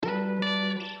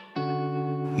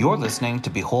You're listening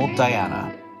to Behold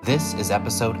Diana. This is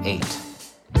episode 8.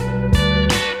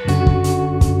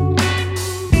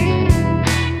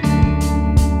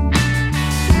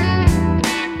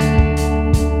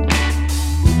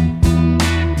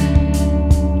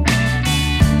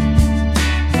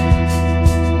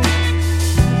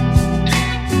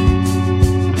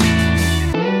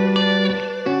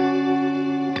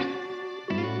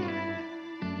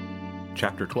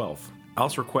 Chapter 12.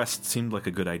 Al's request seemed like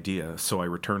a good idea, so I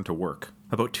returned to work.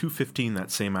 About 2:15 that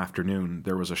same afternoon,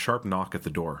 there was a sharp knock at the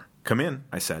door. "Come in,"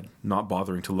 I said, not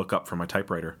bothering to look up from my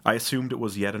typewriter. I assumed it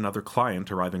was yet another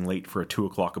client arriving late for a 2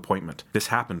 o'clock appointment. This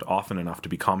happened often enough to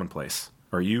be commonplace.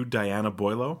 "Are you Diana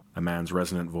Boileau?" a man's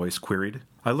resonant voice queried.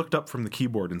 I looked up from the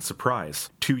keyboard in surprise.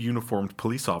 2 uniformed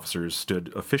police officers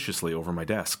stood officiously over my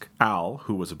desk. Al,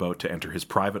 who was about to enter his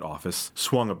private office,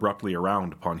 swung abruptly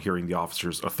around upon hearing the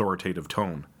officer's authoritative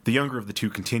tone. The younger of the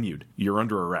 2 continued, "You're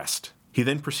under arrest." He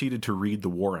then proceeded to read the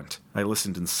warrant. I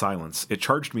listened in silence. It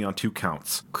charged me on 2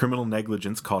 counts: criminal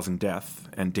negligence causing death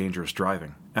and dangerous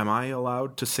driving. "Am I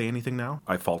allowed to say anything now?"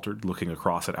 I faltered, looking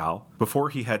across at Al. Before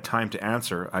he had time to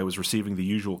answer, I was receiving the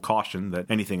usual caution that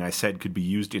anything I said could be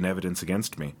used in evidence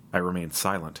against me. I remained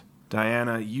silent.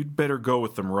 "Diana, you'd better go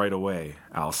with them right away,"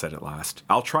 Al said at last.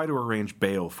 "I'll try to arrange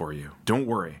bail for you. Don't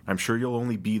worry, I'm sure you'll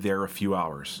only be there a few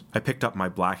hours." I picked up my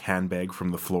black handbag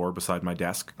from the floor beside my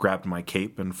desk, grabbed my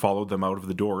cape, and followed them out of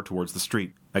the door towards the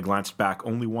street. I glanced back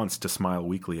only once to smile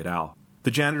weakly at Al.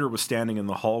 The janitor was standing in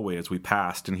the hallway as we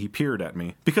passed, and he peered at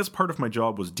me. Because part of my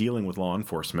job was dealing with law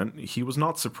enforcement, he was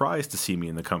not surprised to see me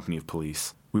in the company of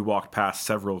police. We walked past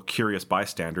several curious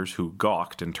bystanders who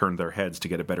gawked and turned their heads to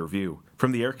get a better view.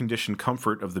 From the air-conditioned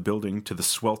comfort of the building to the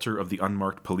swelter of the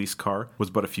unmarked police car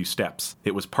was but a few steps.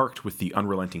 It was parked with the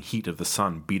unrelenting heat of the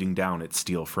sun beating down its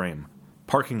steel frame.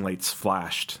 Parking lights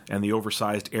flashed, and the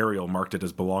oversized aerial marked it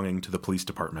as belonging to the police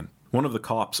department. One of the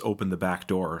cops opened the back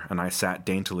door, and I sat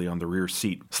daintily on the rear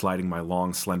seat, sliding my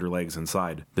long, slender legs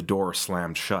inside. The door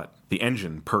slammed shut. The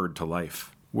engine purred to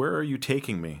life. "Where are you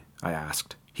taking me?" I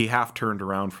asked. He half turned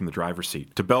around from the driver's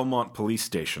seat. "To Belmont Police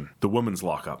Station, the women's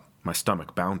lockup." My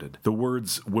stomach bounded. The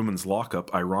words women's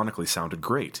lockup ironically sounded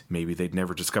great. Maybe they'd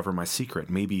never discover my secret.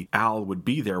 Maybe Al would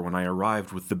be there when I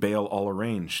arrived with the bail all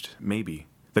arranged. Maybe.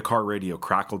 The car radio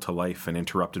crackled to life and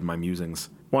interrupted my musings.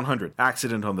 100.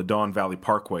 Accident on the Don Valley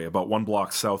Parkway, about 1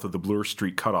 block south of the Bloor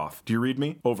Street cutoff. Do you read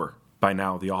me? Over. By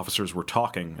now, the officers were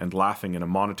talking and laughing in a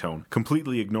monotone,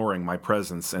 completely ignoring my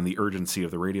presence and the urgency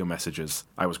of the radio messages.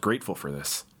 I was grateful for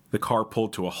this. The car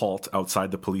pulled to a halt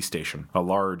outside the police station, a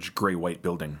large, gray-white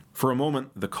building. For a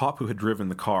moment, the cop who had driven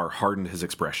the car hardened his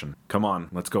expression. "Come on,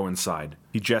 let's go inside."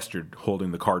 He gestured,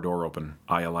 holding the car door open.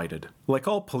 I alighted. Like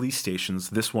all police stations,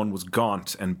 this one was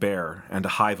gaunt and bare, and a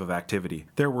hive of activity.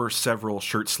 There were several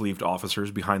shirt-sleeved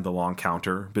officers behind the long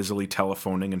counter, busily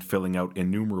telephoning and filling out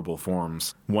innumerable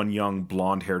forms. One young,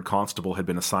 blonde-haired constable had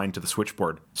been assigned to the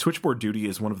switchboard. Switchboard duty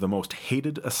is one of the most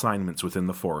hated assignments within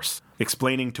the force.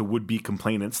 Explaining to would-be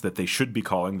complainants that they should be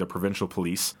calling the provincial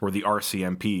police, or the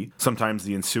RCMP, sometimes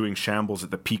the ensuing shambles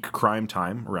at the peak crime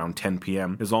time, around 10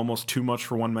 p.m., is almost too much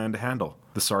for one man to handle.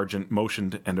 The sergeant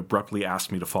motioned and abruptly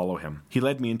asked me to follow him. He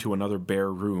led me into another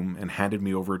bare room and handed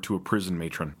me over to a prison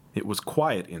matron. It was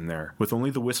quiet in there, with only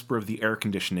the whisper of the air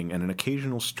conditioning and an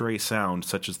occasional stray sound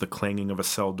such as the clanging of a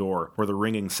cell door or the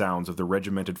ringing sounds of the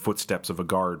regimented footsteps of a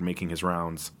guard making his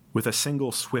rounds. With a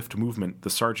single swift movement, the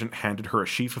sergeant handed her a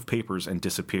sheaf of papers and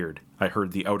disappeared. I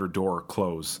heard the outer door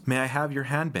close. "May I have your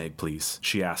handbag, please?"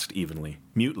 she asked evenly.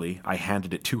 Mutely, I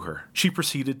handed it to her. She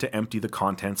proceeded to empty the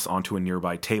contents onto a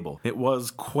nearby table. It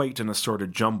was quite an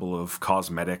assorted jumble of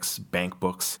cosmetics, bank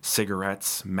books,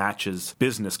 cigarettes, matches,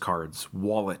 business cards,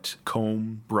 wallet,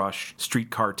 comb, brush,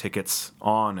 streetcar tickets,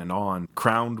 on,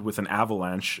 crowned with an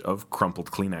avalanche of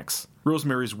crumpled Kleenex.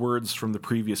 Rosemary's words from the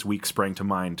previous week sprang to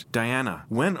mind. "Diana,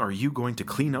 when are you going to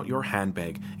clean out your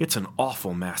handbag? It's an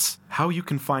awful mess. How you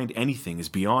can find anything is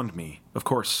beyond me." Of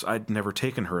course, I'd never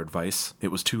taken her advice. It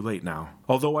was too late now.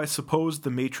 Although I supposed the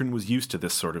matron was used to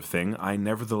this sort of thing, I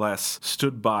nevertheless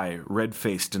stood by,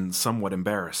 red-faced and somewhat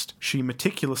embarrassed. She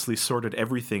meticulously sorted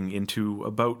everything into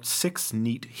about 6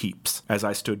 neat heaps. As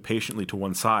I stood patiently to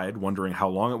one side, wondering how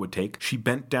long it would take, she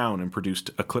bent down and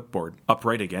produced a clipboard.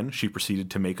 Upright again, she proceeded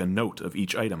to make a note of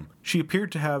each item. She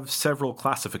appeared to have several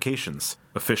classifications: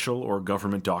 official or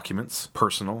government documents,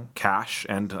 personal, cash,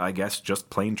 and I guess just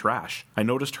plain trash. I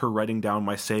noticed her writing down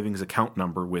my savings account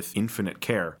number with infinite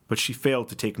care, but she failed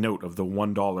to take note of the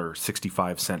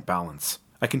 $1.65 balance.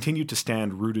 I continued to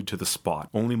stand rooted to the spot,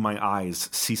 only my eyes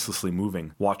ceaselessly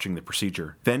moving, watching the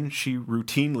procedure. Then she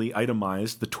routinely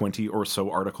itemized the 20 or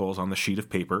so articles on the sheet of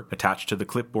paper attached to the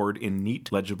clipboard in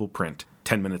neat, legible print.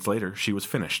 10 minutes later, she was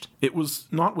finished. It was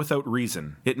not without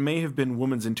reason. It may have been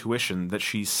woman's intuition that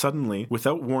she suddenly,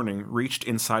 without warning, reached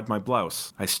inside my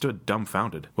blouse. I stood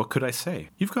dumbfounded. What could I say?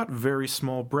 "You've got very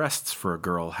small breasts for a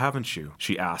girl, haven't you?"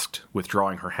 she asked,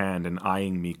 withdrawing her hand and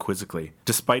eyeing me quizzically.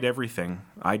 Despite everything,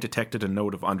 I detected a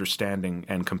note of understanding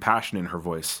and compassion in her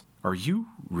voice. "Are you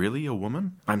really a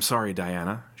woman?" "I'm sorry,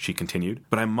 Diana," she continued,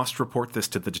 "but I must report this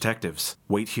to the detectives.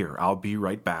 Wait here, I'll be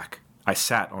right back." I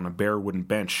sat on a bare wooden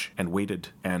bench and waited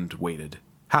and waited.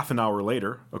 Half an hour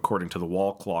later, according to the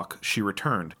wall clock, she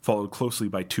returned, followed closely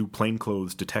by two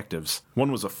plainclothes detectives.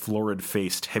 One was a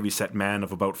florid-faced, heavy-set man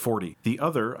of about 40. The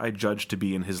other I judged to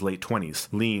be in his late 20s,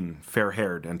 lean,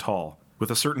 fair-haired, and tall.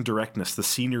 With a certain directness, the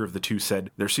senior of the two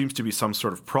said, "There seems to be some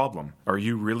sort of problem. Are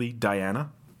you really Diana?"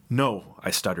 "No,"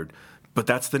 I stuttered, "but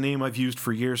that's the name I've used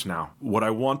for years now. What I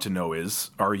want to know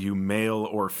is, are you male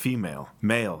or female?"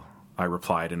 "Male," I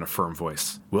replied in a firm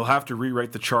voice. "We'll have to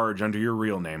rewrite the charge under your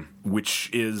real name, which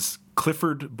is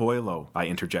Clifford Boileau," I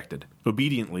interjected.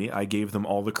 Obediently, I gave them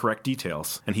all the correct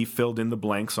details, and he filled in the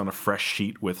blanks on a fresh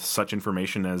sheet with such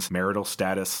information as marital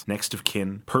status, next of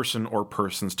kin, person or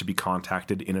persons to be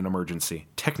contacted in an emergency.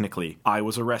 Technically, I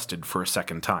was arrested for a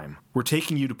second time. "We're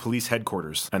taking you to police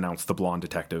headquarters," announced the blonde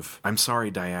detective. "I'm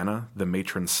sorry, Diana," the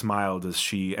matron smiled as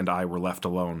she and I were left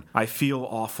alone. "I feel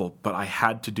awful, but I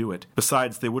had to do it.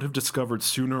 Besides, they would have discovered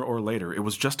sooner or later. It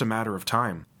was just a matter of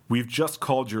time." "We've just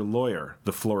called your lawyer,"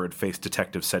 the florid-faced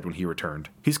detective said when he returned.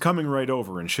 "He's coming right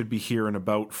over and should be here in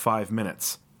about 5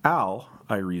 minutes. Al,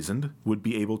 I reasoned, would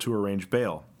be able to arrange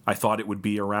bail. I thought it would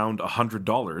be around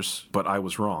 $100, but I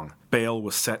was wrong. Bail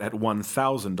was set at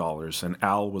 $1,000, and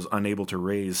Al was unable to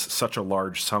raise such a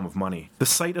large sum of money. The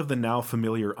sight of the now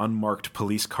familiar unmarked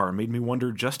police car made me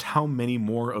wonder just how many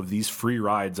more of these free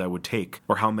rides I would take,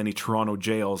 or how many Toronto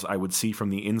jails I would see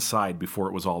from the inside before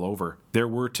it was all over. There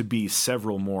were to be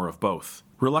several more of both.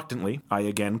 Reluctantly, I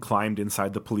again climbed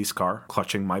inside the police car,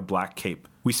 clutching my black cape.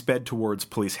 We sped towards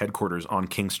police headquarters on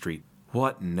King Street.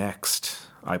 What next?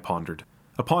 I pondered.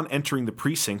 Upon entering the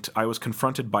precinct, I was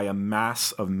confronted by a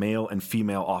mass of male and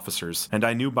female officers, and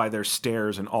I knew by their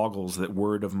stares and ogles that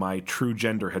word of my true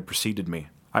gender had preceded me.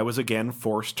 I was again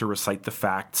forced to recite the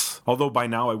facts, although by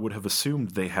now I would have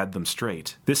assumed they had them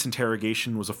straight. This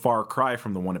interrogation was a far cry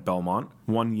from the one at Belmont.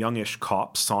 One youngish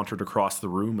cop sauntered across the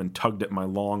room and tugged at my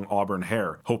long auburn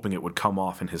hair, hoping it would come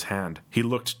off in his hand. He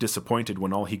looked disappointed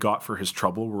when all he got for his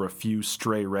trouble were a few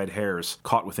stray red hairs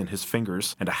caught within his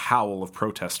fingers and a howl of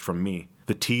protest from me.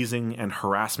 The teasing and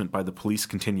harassment by the police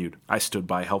continued. I stood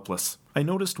by helpless. I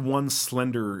noticed one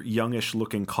slender,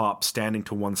 youngish-looking cop standing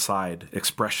to one side,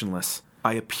 expressionless.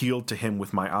 I appealed to him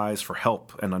with my eyes for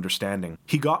help and understanding.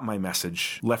 He got my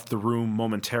message, left the room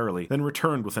momentarily, then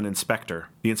returned with an inspector.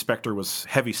 The inspector was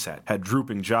heavy-set, had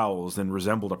drooping jowls, and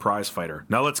resembled a prizefighter.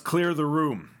 "Now let's clear the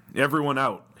room. Everyone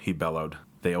out," he bellowed.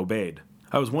 They obeyed.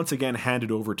 I was once again handed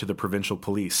over to the provincial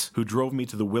police, who drove me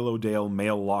to the Willowdale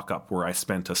male lockup where I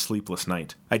spent a sleepless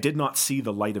night. I did not see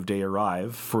the light of day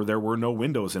arrive, for there were no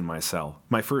windows in my cell.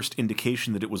 My first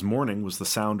indication that it was morning was the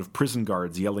sound of prison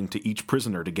guards yelling to each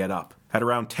prisoner to get up. At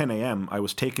around 10 a.m., I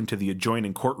was taken to the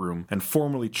adjoining courtroom and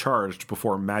formally charged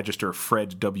before Magister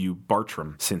Fred W.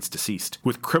 Bartram, since deceased,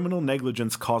 with criminal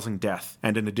negligence causing death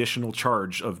and an additional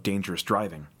charge of dangerous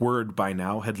driving. Word by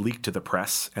now had leaked to the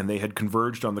press, and they had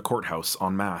converged on the courthouse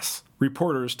en masse.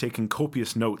 Reporters taking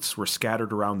copious notes were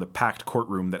scattered around the packed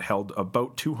courtroom that held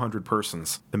about 200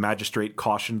 persons. The magistrate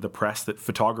cautioned the press that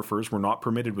photographers were not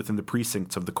permitted within the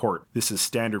precincts of the court. This is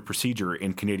standard procedure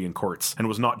in Canadian courts, and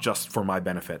was not just for my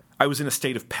benefit. I was in a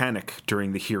state of panic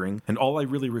during the hearing, and all I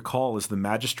really recall is the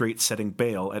magistrate setting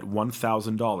bail at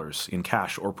 $1,000 in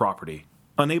cash or property.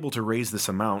 Unable to raise this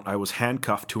amount, I was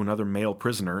handcuffed to another male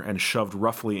prisoner and shoved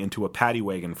roughly into a paddy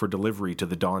wagon for delivery to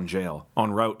the Don jail.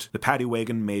 En route, the paddy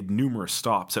wagon made numerous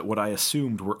stops at what I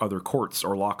assumed were other courts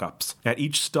or lockups. At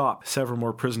each stop, several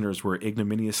more prisoners were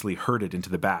ignominiously herded into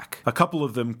the back. A couple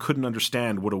of them couldn't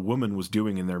understand what a woman was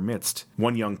doing in their midst.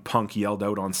 One young punk yelled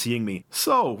out on seeing me,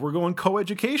 "So, we're going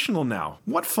coeducational now.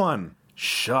 What fun!"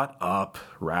 "Shut up,"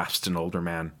 rasped an older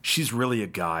man. "She's really a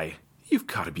guy." "You've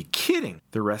got to be kidding!"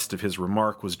 The rest of his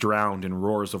remark was drowned in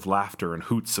roars of laughter and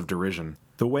hoots of derision.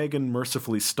 The wagon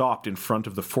mercifully stopped in front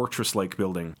of the fortress-like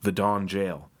building, the Don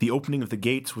Jail. The opening of the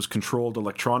gates was controlled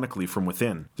electronically from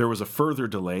within. There was a further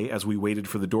delay as we waited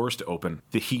for the doors to open.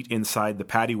 The heat inside the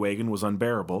paddy wagon was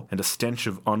unbearable, and a stench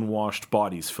of unwashed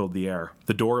bodies filled the air.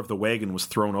 The door of the wagon was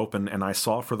thrown open, and I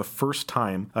saw for the first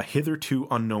time a hitherto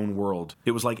unknown world.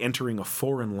 It was like entering a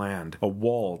foreign land, a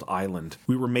walled island.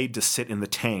 We were made to sit in the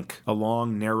tank, a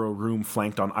long, narrow room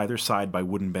flanked on either side by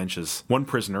wooden benches. One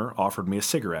prisoner offered me a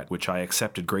cigarette, which I accepted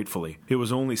accepted gratefully. It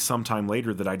was only some time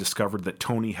later that I discovered that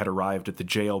Tony had arrived at the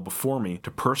jail before me to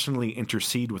personally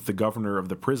intercede with the governor of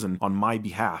the prison on my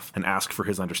behalf and ask for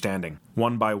his understanding.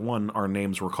 One by one, our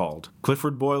names were called.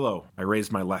 Clifford Boileau. I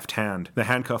raised my left hand. The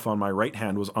handcuff on my right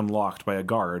hand was unlocked by a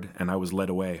guard, and I was led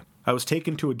away. I was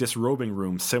taken to a disrobing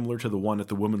room similar to the one at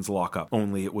the women's lockup,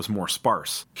 only it was more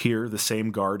sparse. Here, the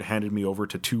same guard handed me over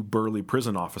to two burly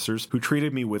prison officers who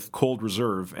treated me with cold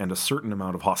reserve and a certain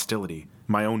amount of hostility.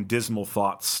 My own dismal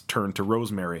thoughts turned to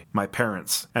Rosemary, my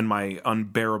parents, and my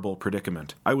unbearable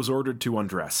predicament. I was ordered to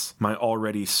undress. My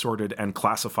already sorted and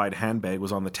classified handbag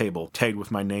was on the table, tagged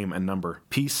with my name and number.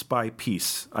 Piece by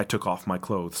piece, I took off my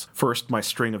clothes. First, my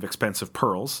string of expensive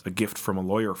pearls, a gift from a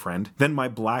lawyer friend, then my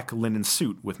black linen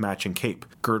suit with matching cape,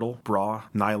 girdle, bra,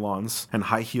 nylons, and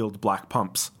high-heeled black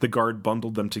pumps. The guard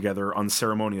bundled them together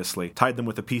unceremoniously, tied them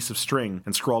with a piece of string,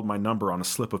 and scrawled my number on a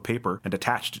slip of paper and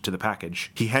attached it to the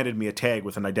package. He handed me a tag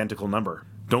with an identical number.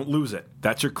 "Don't lose it.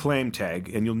 That's your claim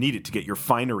tag, and you'll need it to get your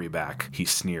finery back," he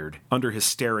sneered. Under his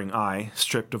staring eye,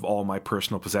 stripped of all my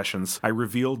personal possessions, I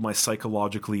revealed my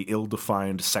psychologically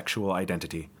ill-defined sexual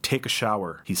identity. "Take a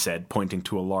shower," he said, pointing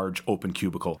to a large open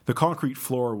cubicle. The concrete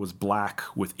floor was black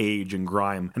with age and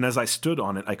grime, and as I stood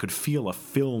on it, I could feel a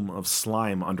film of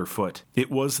slime underfoot.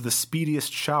 It was the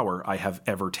speediest shower I have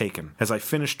ever taken. As I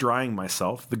finished drying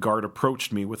myself, the guard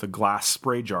approached me with a glass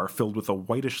spray jar filled with a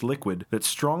whitish liquid that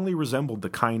strongly resembled the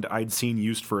kind I'd seen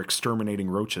used for exterminating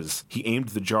roaches. He aimed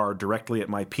the jar directly at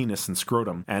my penis and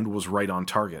scrotum, and was right on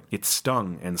target. It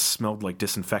stung and smelled like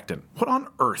disinfectant. "What on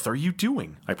earth are you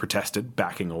doing?" I protested,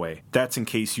 backing away. "That's in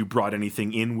case you brought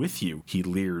anything in with you," he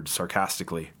leered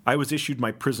sarcastically. I was issued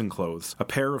my prison clothes, a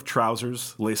pair of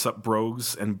trousers, lace-up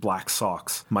brogues, and black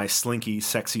socks. My slinky,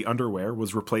 sexy underwear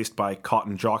was replaced by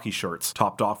cotton jockey shorts,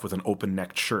 topped off with an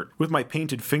open-necked shirt. With my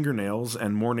painted fingernails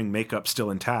and morning makeup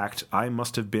still intact, I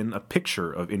must have been a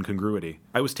picture of incongruity.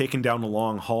 I was taken down a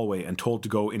long hallway and told to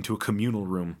go into a communal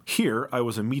room. Here, I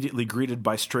was immediately greeted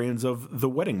by strains of The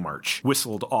Wedding March,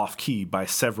 whistled off-key by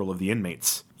several of the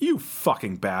inmates. "You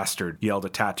fucking bastard," yelled a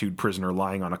tattooed prisoner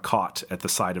lying on a cot at the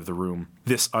side of the room.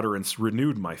 This utterance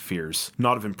renewed my fears,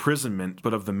 not of imprisonment,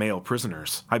 but of the male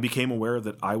prisoners. I became aware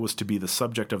that I was to be the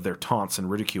subject of their taunts and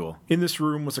ridicule. In this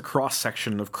room was a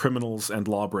cross-section of criminals and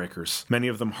lawbreakers, many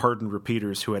of them hardened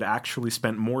repeaters who had actually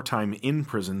spent more time in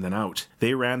prison than out.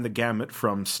 They ran the gamut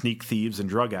from sneak thieves and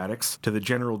drug addicts to the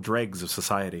general dregs of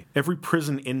society. Every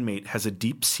prison inmate has a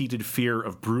deep-seated fear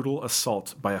of brutal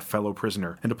assault by a fellow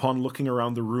prisoner, and upon looking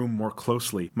around the room more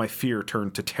closely, my fear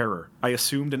turned to terror. I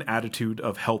assumed an attitude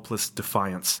of helpless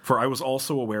defiance, for I was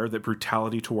also aware that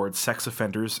brutality towards sex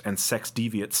offenders and sex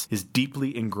deviates is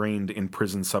deeply ingrained in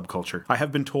prison subculture. I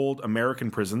have been told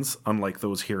American prisons, unlike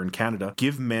those here in Canada,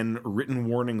 give men written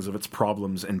warnings of its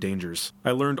problems and dangers.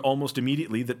 I learned almost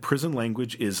immediately that prison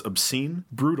language is obscene,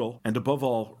 brutal, and above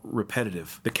all,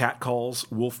 repetitive. The catcalls,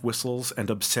 wolf whistles,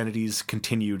 and obscenities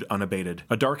continued unabated.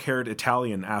 A dark-haired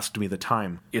Italian asked me the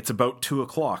time. "It's about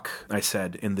 2:00, I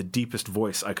said, in the deepest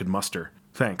voice I could muster.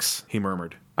 "Thanks," he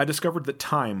murmured. I discovered that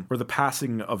time, or the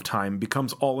passing of time,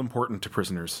 becomes all-important to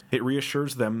prisoners. It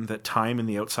reassures them that time in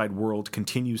the outside world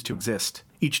continues to exist.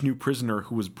 Each new prisoner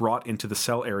who was brought into the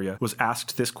cell area was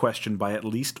asked this question by at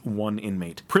least one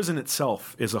inmate. Prison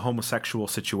itself is a homosexual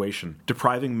situation,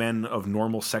 depriving men of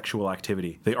normal sexual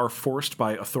activity. They are forced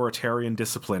by authoritarian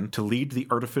discipline to lead the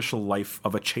artificial life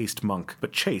of a chaste monk,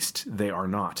 but chaste they are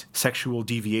not. Sexual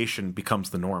deviation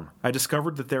becomes the norm. I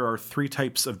discovered that there are 3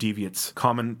 types of deviates,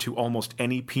 common to almost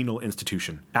any penal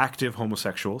institution: active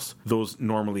homosexuals, those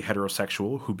normally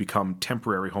heterosexual who become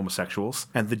temporary homosexuals,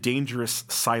 and the dangerous,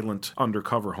 silent,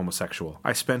 undercover homosexual.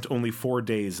 I spent only 4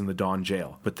 days in the Don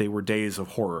jail, but they were days of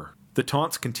horror. The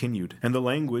taunts continued, and the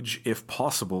language, if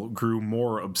possible, grew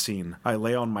more obscene. I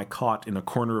lay on my cot in a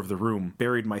corner of the room,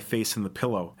 buried my face in the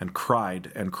pillow, and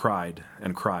cried and cried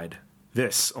and cried.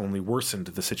 This only worsened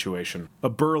the situation. A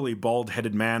burly,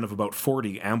 bald-headed man of about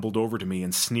 40 ambled over to me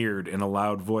and sneered in a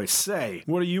loud voice, "Say,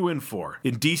 what are you in for?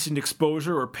 Indecent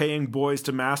exposure or paying boys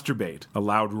to masturbate?" A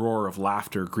loud roar of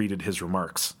laughter greeted his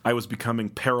remarks. I was becoming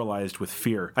paralyzed with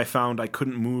fear. I found I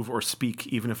couldn't move or speak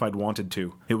even if I'd wanted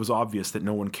to. It was obvious that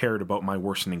no one cared about my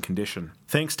worsening condition.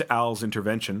 Thanks to Al's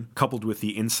intervention, coupled with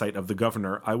the insight of the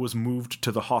governor, I was moved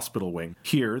to the hospital wing.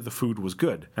 Here, the food was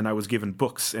good, and I was given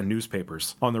books and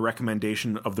newspapers. On the recommendation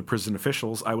of the prison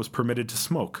officials, I was permitted to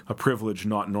smoke, a privilege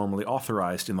not normally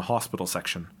authorized in the hospital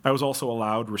section. I was also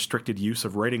allowed restricted use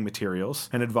of writing materials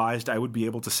and advised I would be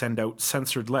able to send out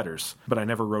censored letters, but I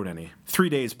never wrote any. 3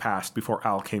 days passed before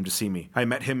Al came to see me. I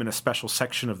met him in a special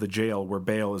section of the jail where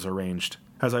bail is arranged.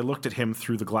 As I looked at him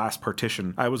through the glass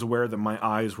partition, I was aware that my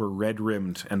eyes were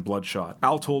red-rimmed and bloodshot.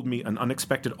 Al told me an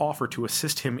unexpected offer to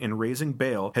assist him in raising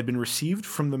bail had been received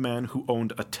from the man who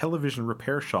owned a television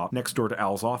repair shop next door to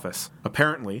Al's office.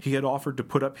 Apparently, he had offered to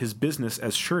put up his business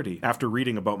as surety after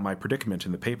reading about my predicament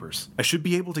in the papers. I should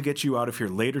be able to get you out of here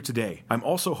later today. I'm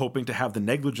also hoping to have the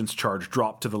negligence charge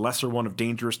dropped to the lesser one of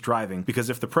dangerous driving, because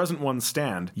if the present ones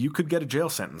stand, you could get a jail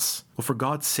sentence. Well, for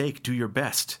God's sake, do your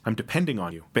best. I'm depending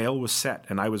on you. Bail was set,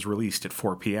 and I was released at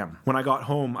 4 p.m. When I got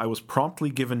home, I was promptly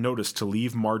given notice to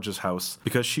leave Marge's house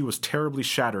because she was terribly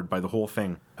shattered by the whole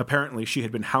thing. Apparently, she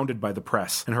had been hounded by the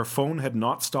press, and her phone had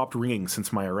not stopped ringing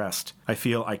since my arrest. I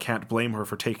feel I can't blame her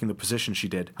for taking the position she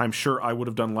did. I'm sure I would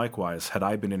have done likewise had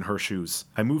I been in her shoes.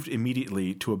 I moved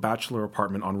immediately to a bachelor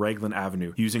apartment on Raglan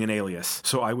Avenue, using an alias,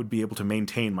 so I would be able to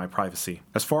maintain my privacy.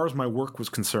 As far as my work was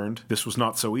concerned, this was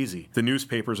not so easy. The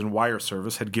newspapers and wire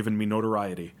service had given me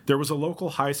notoriety. There was a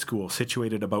local high school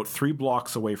situated about 3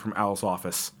 blocks away from Al's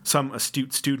office. Some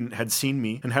astute student had seen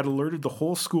me and had alerted the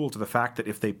whole school to the fact that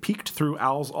if they peeked through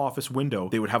Al's office window,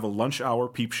 they would have a lunch hour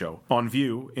peep show. On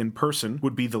view, in person,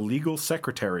 would be the legal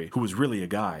secretary, who was really a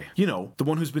guy. You know, the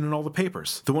one who's been in all the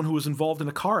papers. The one who was involved in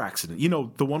a car accident. You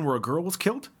know, the one where a girl was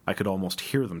killed? I could almost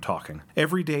hear them talking.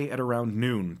 Every day at around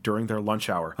noon, during their lunch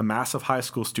hour, a mass of high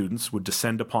school students would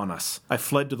descend upon us. I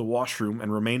fled to the washroom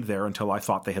and remained there until I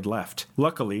thought they had left.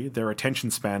 Luckily, their attention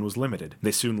span was limited.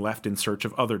 They soon left in search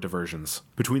of other diversions.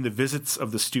 Between the visits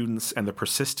of the students and the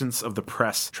persistence of the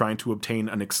press trying to obtain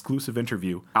an exclusive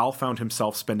interview, Al found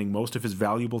himself spending most of his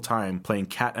valuable time playing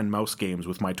cat and mouse games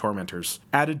with my tormentors.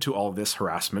 Added to all this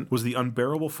harassment was the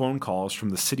unbearable phone calls from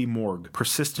the city morgue,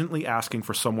 persistently asking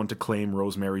for someone to claim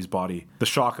Rosemary's body. The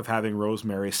shock of having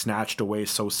Rosemary snatched away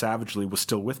so savagely was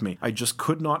still with me. I just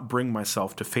could not bring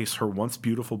myself to face her once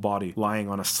beautiful body lying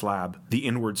on a slab. The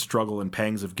inward struggle and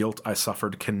pangs of guilt I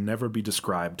suffered can never be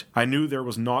described. I knew there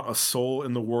was not a soul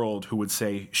in the world who would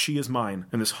say, "She is mine,"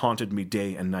 and this haunted me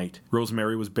day and night.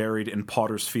 Rosemary was buried in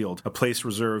Potter's Field, a place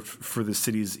reserved for the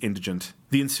city's indigent.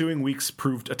 The ensuing weeks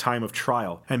proved a time of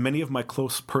trial, and many of my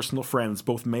close personal friends,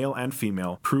 both male and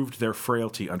female, proved their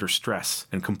frailty under stress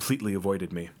and completely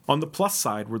avoided me. On the plus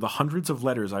side were the hundreds of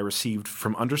letters I received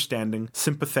from understanding,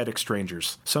 sympathetic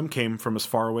strangers. Some came from as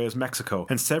far away as Mexico,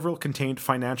 and several contained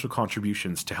financial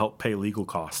contributions to help pay legal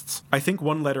costs. I think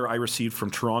one letter I received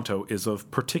from Toronto is of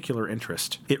particular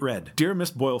interest. It read, "Dear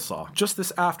Miss Boylesaw, just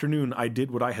this afternoon I did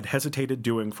what I had hesitated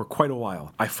doing for quite a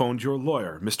while. I phoned your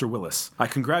lawyer, Mr. Willis. I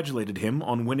congratulated him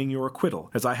on winning your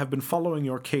acquittal, as I have been following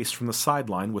your case from the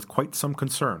sideline with quite some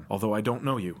concern, although I don't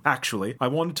know you. Actually, I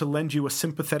wanted to lend you a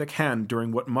sympathetic hand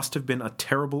during what must have been a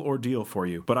terrible ordeal for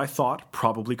you, but I thought,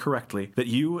 probably correctly, that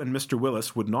you and Mr.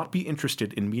 Willis would not be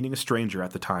interested in meeting a stranger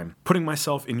at the time. Putting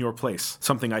myself in your place,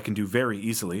 something I can do very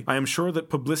easily, I am sure that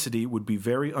publicity would be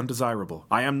very undesirable.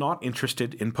 I am not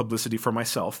interested in publicity for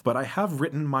myself, but I have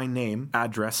written my name,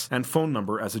 address, and phone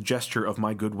number as a gesture of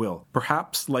my goodwill.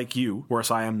 Perhaps, like you,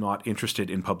 whereas I am not interested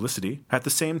in publicity, at the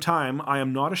same time, I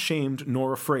am not ashamed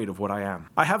nor afraid of what I am.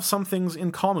 I have some things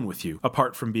in common with you,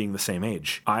 apart from being the same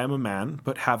age. I am a man,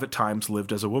 but have at times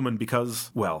lived as a woman because,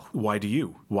 well, why do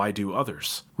you? Why do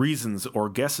others? Reasons or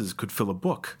guesses could fill a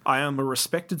book. I am a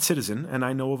respected citizen, and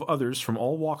I know of others from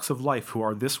all walks of life who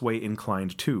are this way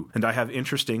inclined too, and I have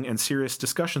interesting and serious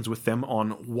discussions with them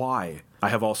on why. I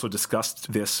have also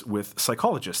discussed this with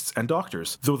psychologists and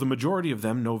doctors, though the majority of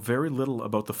them know very little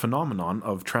about the phenomenon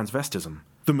of transvestism.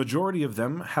 The majority of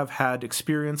them have had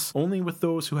experience only with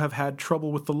those who have had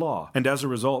trouble with the law, and as a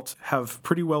result have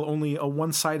pretty well only a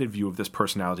one-sided view of this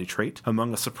personality trait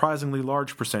among a surprisingly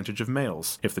large percentage of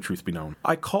males, if the truth be known.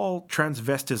 I call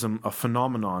transvestism a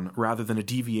phenomenon rather than a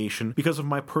deviation because of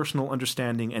my personal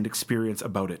understanding and experience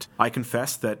about it. I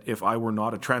confess that if I were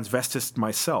not a transvestist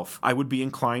myself, I would be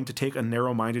inclined to take a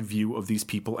narrow-minded view of these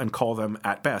people and call them,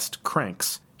 at best,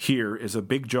 cranks. Here is a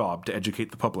big job to educate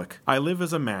the public. I live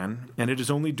as a man, and it is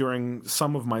only during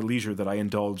some of my leisure that I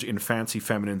indulge in fancy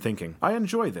feminine thinking. I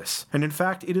enjoy this, and in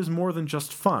fact it is more than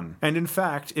just fun. And in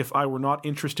fact, if I were not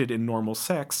interested in normal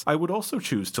sex, I would also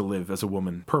choose to live as a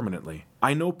woman permanently.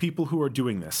 I know people who are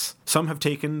doing this. Some have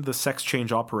taken the sex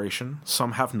change operation,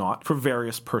 some have not, for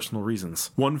various personal reasons.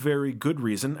 One very good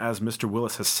reason, as Mr.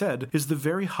 Willis has said, is the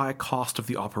very high cost of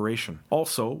the operation.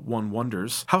 Also, one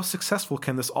wonders, how successful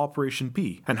can this operation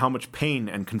be, and how much pain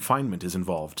and confinement is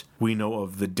involved? We know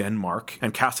of the Denmark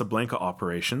and Casablanca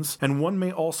operations, and one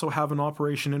may also have an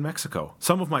operation in Mexico.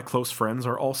 Some of my close friends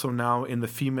are also now in the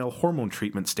female hormone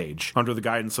treatment stage, under the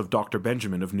guidance of Dr.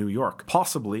 Benjamin of New York,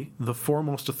 possibly the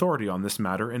foremost authority on this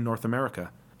matter in North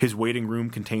America. His waiting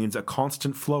room contains a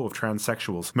constant flow of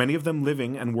transsexuals, many of them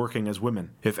living and working as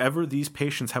women. If ever these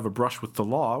patients have a brush with the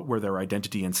law, where their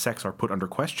identity and sex are put under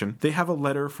question, they have a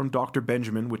letter from Dr.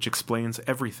 Benjamin which explains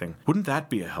everything. Wouldn't that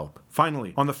be a help?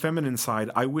 Finally, on the feminine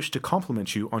side, I wish to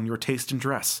compliment you on your taste in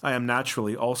dress. I am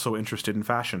naturally also interested in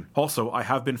fashion. Also, I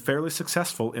have been fairly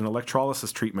successful in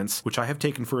electrolysis treatments, which I have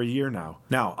taken for a year now.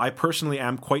 Now, I personally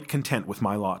am quite content with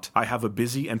my lot. I have a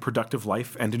busy and productive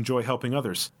life and enjoy helping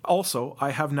others. Also, I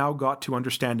have now got to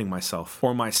understanding myself,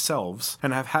 or myselves,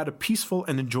 and have had a peaceful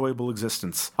and enjoyable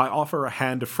existence. I offer a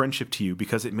hand of friendship to you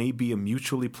because it may be a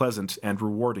mutually pleasant and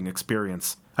rewarding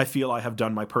experience. I feel I have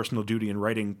done my personal duty in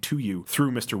writing to you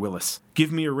through Mr. Willis.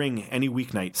 Give me a ring any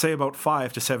weeknight, say about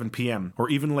 5 to 7 p.m., or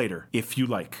even later, if you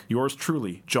like. Yours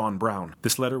truly, John Brown.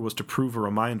 This letter was to prove a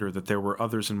reminder that there were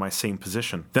others in my same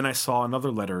position. Then I saw another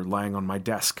letter lying on my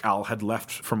desk Al had left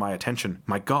for my attention.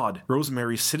 My God,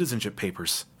 Rosemary's citizenship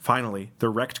papers. Finally, the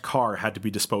wrecked car had to be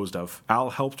disposed of.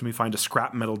 Al helped me find a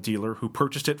scrap metal dealer who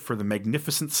purchased it for the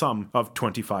magnificent sum of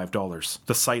 $25.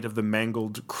 The sight of the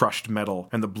mangled, crushed metal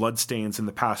and the bloodstains in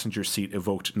the passenger seat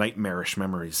evoked nightmarish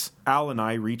memories. Al and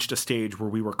I reached a stage where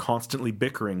we were constantly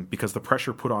bickering because the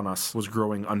pressure put on us was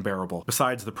growing unbearable.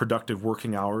 Besides the productive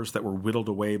working hours that were whittled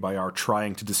away by our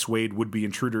trying to dissuade would-be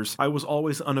intruders, I was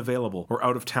always unavailable or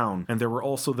out of town, and there were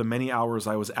also the many hours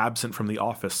I was absent from the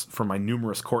office for my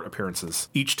numerous court appearances.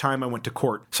 Each time I went to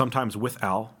court, sometimes with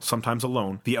Al, sometimes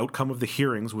alone, the outcome of the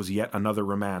hearings was yet another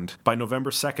remand. By November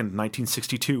 2nd,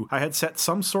 1962, I had set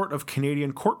some sort of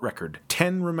Canadian court record,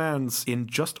 10 remands in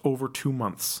just over 2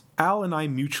 months. Al and I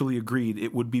mutually agreed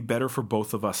it would be better for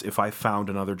both of us if I found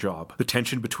another job. The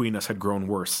tension between us had grown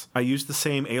worse. I used the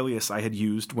same alias I had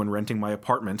used when renting my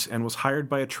apartment and was hired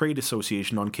by a trade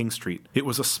association on King Street. It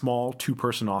was a small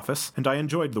 2-person office, and I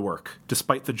enjoyed the work.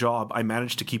 Despite the job, I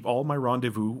managed to keep all my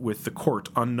rendezvous with the court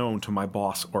unknown to my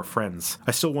boss or friends.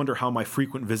 I still wonder how my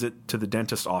frequent visit to the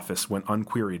dentist office went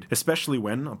unqueried, especially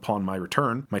when, upon my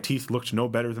return, my teeth looked no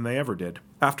better than they ever did.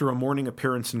 After a morning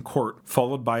appearance in court,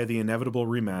 followed by the inevitable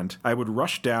remand, I would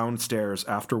rush downstairs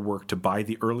after work to buy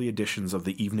the early editions of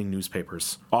the evening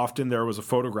newspapers. Often there was a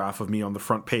photograph of me on the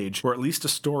front page, or at least a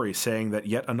story saying that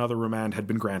yet another remand had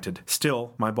been granted.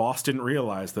 Still, my boss didn't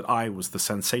realize that I was the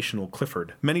sensational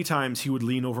Clifford. Many times he would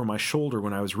lean over my shoulder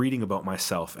when I was reading about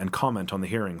myself and comment on the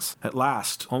hearings. At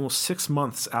last, almost 6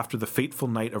 months after the fateful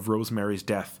night of Rosemary's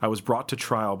death, I was brought to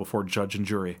trial before judge and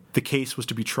jury. The case was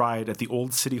to be tried at the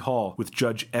old City Hall with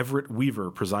Judge Everett Weaver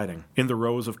presiding. In the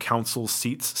rows of counsel's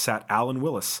seats sat Alan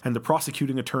Willis and the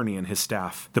prosecuting attorney and his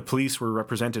staff. The police were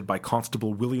represented by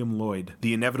Constable William Lloyd.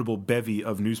 The inevitable bevy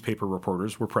of newspaper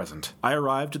reporters were present. I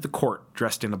arrived at the court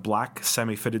dressed in a black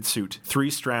semi-fitted suit, 3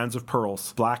 strands of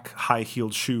pearls, black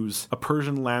high-heeled shoes, a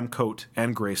Persian lamb coat,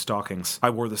 and gray stockings. I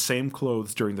wore the same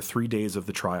clothes during the 3 days of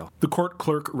the trial. The court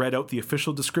clerk read out the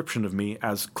official description of me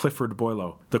as Clifford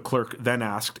Boileau. The clerk then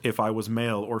asked if I was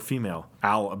male or female.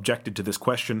 Al objected to this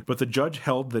question, but the judge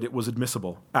held that it was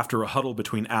admissible. After a huddle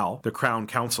between Al, the Crown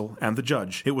Counsel, and the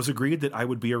judge, it was agreed that I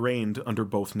would be arraigned under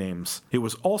both names. It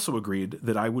was also agreed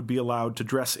that I would be allowed to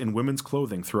dress in women's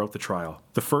clothing throughout the trial.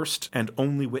 The first and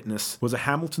only witness was a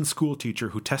Hamilton schoolteacher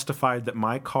who testified that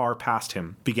my car passed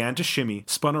him, began to shimmy,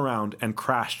 spun around, and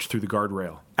crashed through the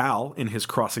guardrail. Al, in his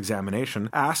cross-examination,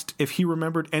 asked if he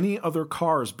remembered any other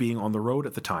cars being on the road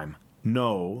at the time.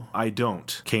 "No, I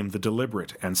don't," came the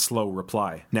deliberate and slow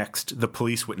reply. Next, the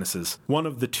police witnesses. One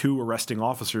of the 2 arresting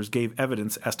officers gave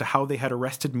evidence as to how they had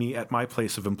arrested me at my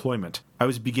place of employment. I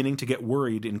was beginning to get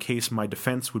worried in case my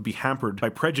defense would be hampered by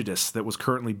prejudice that was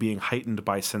currently being heightened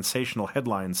by sensational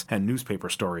headlines and newspaper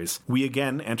stories. We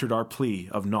again entered our plea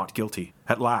of not guilty.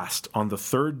 At last, on the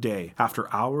 3rd day,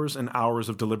 after hours and hours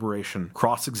of deliberation,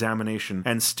 cross-examination,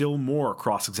 and still more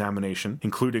cross-examination,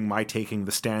 including my taking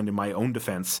the stand in my own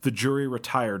defense, the jury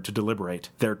retired to deliberate.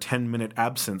 Their 10-minute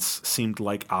absence seemed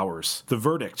like hours. The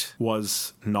verdict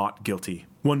was not guilty.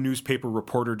 One newspaper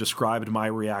reporter described my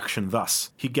reaction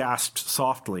thus. He gasped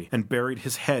softly and buried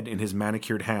his head in his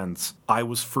manicured hands. I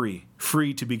was free.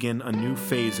 Free to begin a new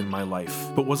phase in my life.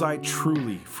 But was I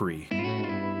truly free?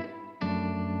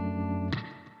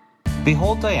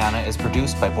 Behold Diana is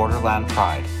produced by Borderland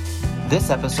Pride. This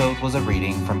episode was a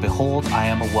reading from Behold I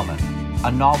Am a Woman,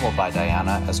 a novel by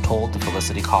Diana as told to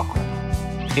Felicity Cochran.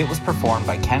 It was performed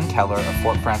by Ken Keller of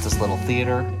Fort Francis Little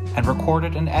Theatre and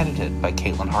recorded and edited by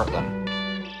Caitlin Hartland.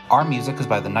 Our music is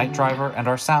by The Night Driver and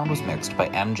our sound was mixed by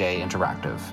MJ Interactive.